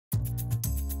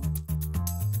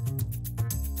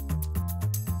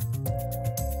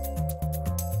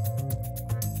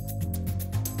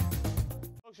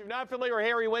not familiar with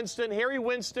Harry Winston, Harry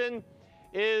Winston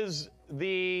is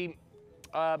the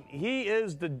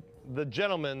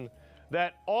gentleman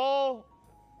that all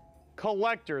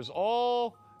collectors,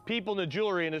 all people in the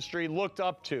jewelry industry looked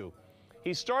up to.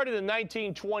 He started in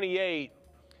 1928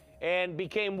 and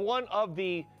became one of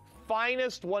the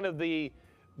finest, one of the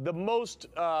most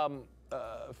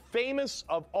famous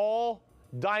of all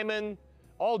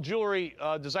jewelry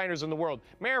designers in the world.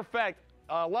 Matter of fact,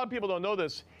 a lot of people don't know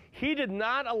this. He did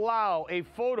not allow a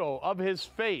photo of his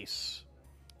face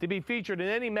to be featured in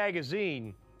any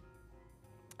magazine.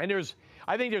 And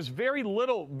I think there's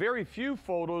very few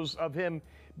photos of him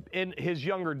in his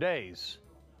younger days,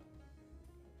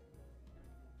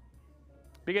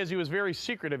 because he was very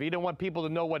secretive. He didn't want people to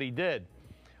know what he did.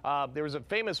 There was a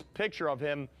famous picture of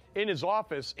him in his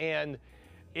office, and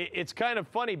it's kind of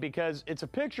funny because it's a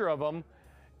picture of him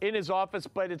in his office,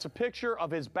 but it's a picture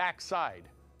of his backside.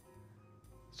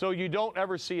 So you don't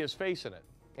ever see his face in it.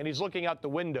 And he's looking out the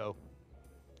window.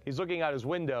 He's looking out his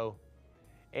window,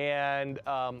 and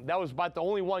that was about the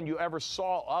only one you ever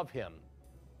saw of him.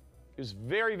 He was a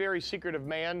very, very secretive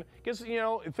man. Because, you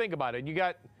know, think about it. You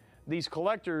got these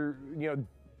collector,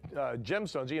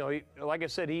 gemstones. You know, like I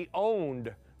said, he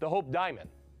owned the Hope Diamond.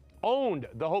 Owned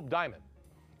the Hope Diamond.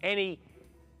 And he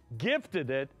gifted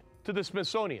it to the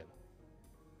Smithsonian.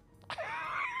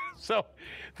 So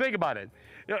think about it.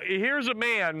 You know, here's a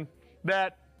man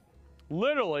that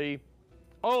literally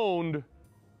owned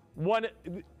one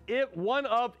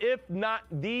of, if not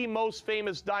the most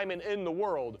famous diamond in the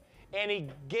world, and he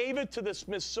gave it to the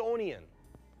Smithsonian.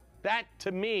 That,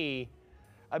 to me,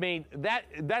 I mean,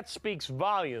 that speaks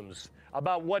volumes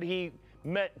about what he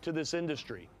meant to this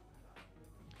industry.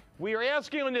 We are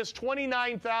asking on this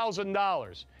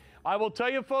 $29,000. I will tell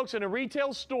you, folks, in a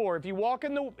retail store, if you walk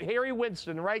in the Harry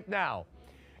Winston right now,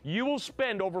 you will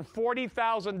spend over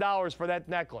 $40,000 for that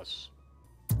necklace.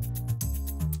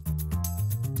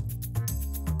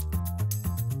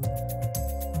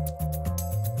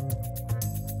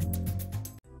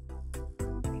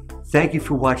 Thank you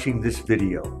for watching this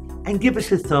video, and give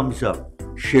us a thumbs up.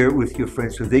 Share it with your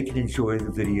friends so they can enjoy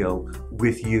the video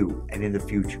with you and in the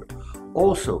future.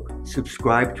 Also,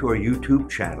 subscribe to our YouTube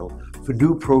channel for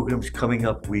new programs coming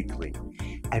up weekly.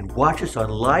 And watch us on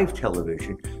live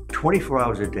television 24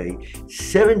 hours a day,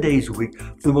 7 days a week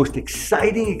for the most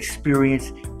exciting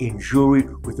experience in jewelry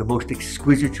with the most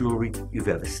exquisite jewelry you've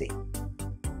ever seen.